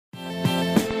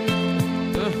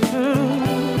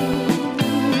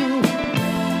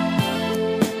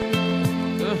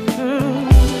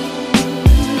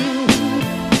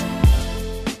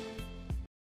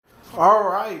All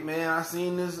right, man. I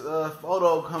seen this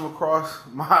photo come across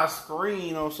my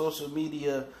screen on social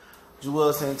media.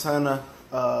 Juelz Santana,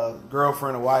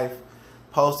 girlfriend or wife,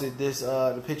 posted this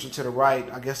the picture to the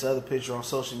right. I guess the other picture on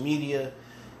social media,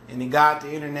 and it got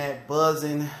the internet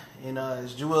buzzing. And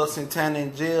it's Juelz Santana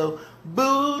in jail,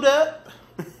 booed up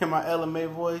in my LMA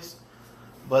voice.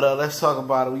 But let's talk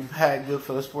about it. We've had good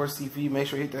for the Sports TV. Make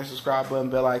sure you hit that subscribe button,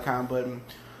 bell icon button.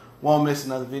 Won't miss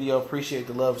another video. Appreciate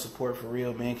the love and support for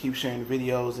real, man. Keep sharing the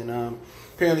videos. And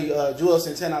apparently, Juelz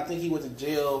Santana, I think he went to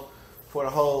jail for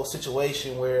the whole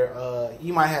situation where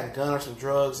he might have a gun or some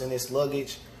drugs in his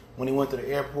luggage when he went to the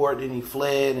airport. Then he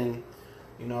fled, and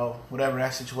you know, whatever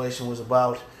that situation was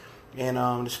about. And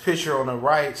this picture on the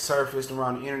right surfaced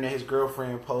around the internet. His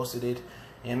girlfriend posted it,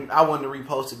 and I wouldn't have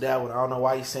reposted that one. I don't know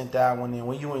why he sent that one in.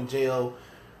 When you in jail,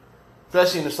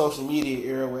 especially in the social media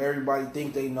era where everybody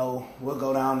think they know what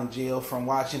go down in jail from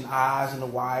watching Eyes and The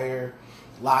Wire,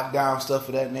 lockdown, stuff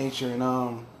of that nature.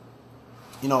 And,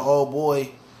 you know, old boy,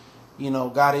 you know,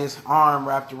 got his arm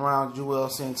wrapped around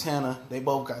Juelz Santana. They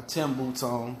both got Tim boots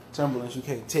on, Timberlands, you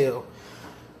can't tell,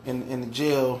 in the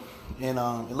jail. And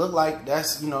it looked like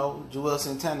that's, you know, Juelz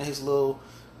Santana, his little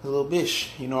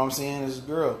bitch, you know what I'm saying, his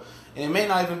girl. And it may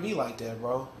not even be like that,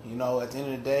 bro. You know, at the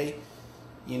end of the day,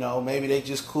 you know, maybe they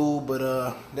just cool,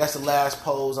 but that's the last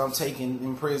pose I'm taking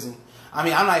in prison. I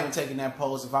mean, I'm not even taking that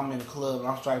pose if I'm in the club and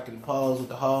I'm striking the pose with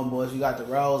the homeboys. You got the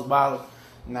rose bottle.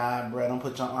 Nah, bruh, don't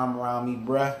put your arm around me,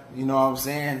 bruh. You know what I'm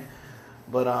saying?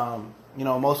 But, you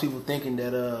know, most people thinking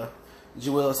that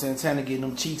Juelz Santana getting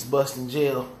them cheeks bust in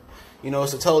jail. You know,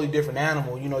 it's a totally different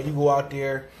animal. You know, you go out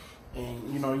there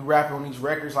and, you know, you rapping on these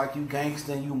records like you gangsta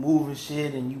and you moving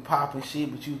shit and you popping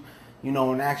shit, but you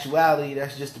know, in actuality,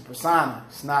 that's just a persona.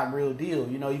 It's not real deal.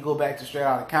 You know, you go back to Straight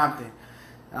Outta Compton.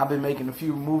 I've been making a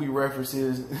few movie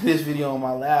references in this video on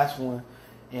my last one.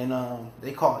 And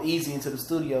they called Easy into the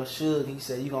studio. Suge, he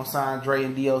said, you going to sign Dre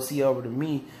and DLC over to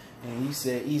me. And he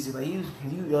said, Easy, like, you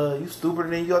stupider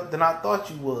than I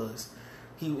thought you was.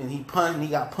 He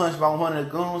got punched by one of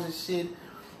the goons and shit.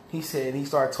 He said, he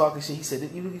started talking shit. He said,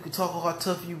 you can talk all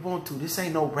tough you want to. This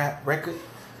ain't no rap record.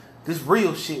 This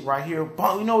real shit right here.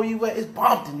 You know where you at? It's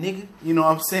Bompton, nigga. You know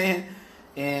what I'm saying?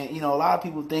 And, you know, a lot of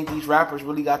people think these rappers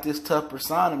really got this tough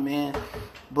persona, man.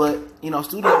 But, you know,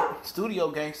 studio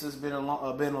gangsters been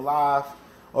alive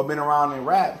or been around in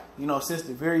rap, you know, since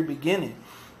the very beginning.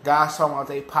 Guys talking about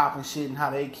they popping shit and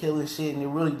how they killing shit, and it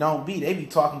really don't be. They be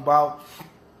talking about,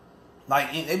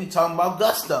 like, they be talking about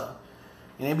gusto.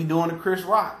 And they be doing the Chris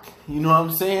Rock. You know what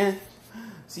I'm saying?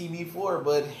 CB4,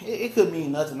 but it could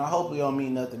mean nothing. I hope it don't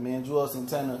mean nothing, man. Juelz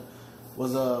Santana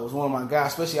was one of my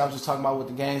guys. Especially, I was just talking about what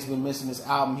the gang's been missing. This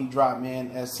album he dropped,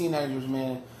 man. As teenagers,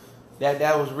 man,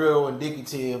 that was real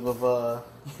indicative of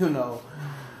you know,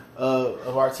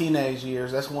 of our teenage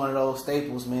years. That's one of those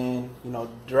staples, man. You know,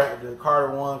 the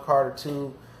Carter 1, Carter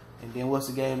 2, and then what's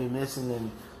the game been missing?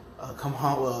 And Come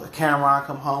Home, Cameron,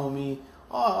 Come Home With Me.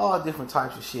 All different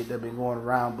types of shit that been going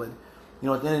around, but you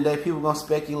know, at the end of the day, people gonna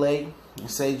speculate and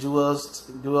say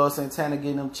Juelz Santana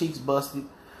getting them cheeks busted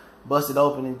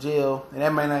open in jail, and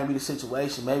that may not be the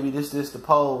situation. Maybe this the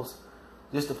pose,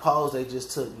 they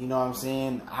just took. You know what I'm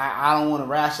saying? I don't want to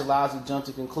rationalize and jump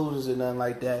to conclusions or nothing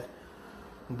like that,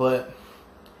 but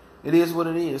it is what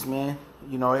it is, man.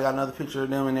 You know, they got another picture of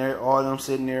them in there, all of them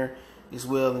sitting there as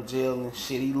well in jail and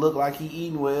shit. He looked like he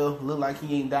eating well, looked like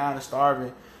he ain't dying and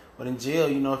starving, but in jail,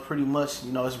 you know, it's pretty much,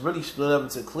 you know, it's really split up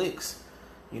into cliques.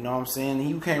 You know what I'm saying?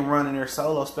 You can't run in there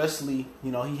solo, especially,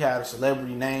 you know, he had a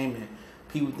celebrity name and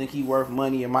people think he worth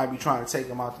money and might be trying to take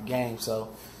him out the game.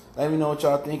 So let me know what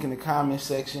y'all think in the comment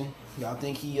section. Y'all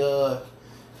think he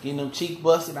getting them cheek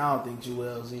busted? I don't think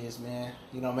Juelz is, man.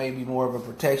 You know, maybe more of a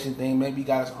protection thing. Maybe he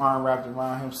got his arm wrapped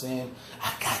around him saying,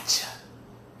 I got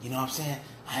you. You know what I'm saying?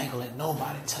 I ain't gonna let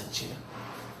nobody touch you.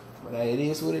 But it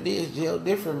is what it is. Jail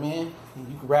different, man.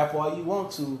 You can rap all you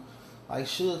want to. Like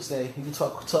Suge say, you can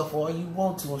talk tough all you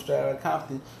want to on Straight Outta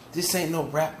Compton. This ain't no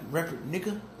rap record,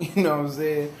 nigga. You know what I'm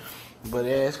saying? But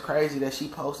yeah, it's crazy that she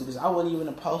posted this. I wouldn't even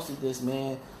have posted this,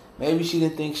 man. Maybe she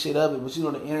didn't think shit of it, but you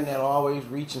know the internet always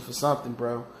reaching for something,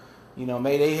 bro. You know,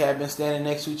 maybe they had been standing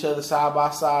next to each other side by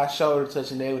side, shoulder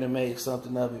touching, they would have made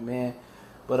something of it, man.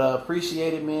 But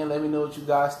appreciate it, man. Let me know what you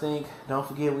guys think. Don't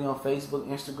forget, we on Facebook,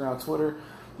 Instagram, Twitter.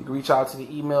 You can reach out to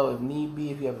the email if need be.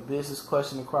 If you have a business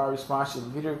question, inquiry, sponsorship,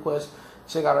 video request,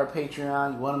 check out our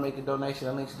Patreon. You want to make a donation,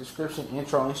 that link's in the description.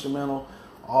 Intro, instrumental,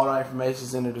 all our information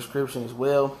is in the description as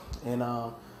well. And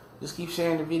just keep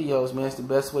sharing the videos, man. It's the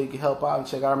best way you can help out. And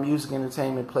check out our music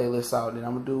entertainment playlist out. And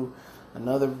I'm going to do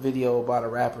another video about a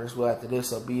rapper as well after this.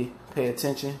 So pay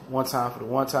attention. One time for the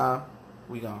one time.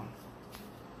 We gone.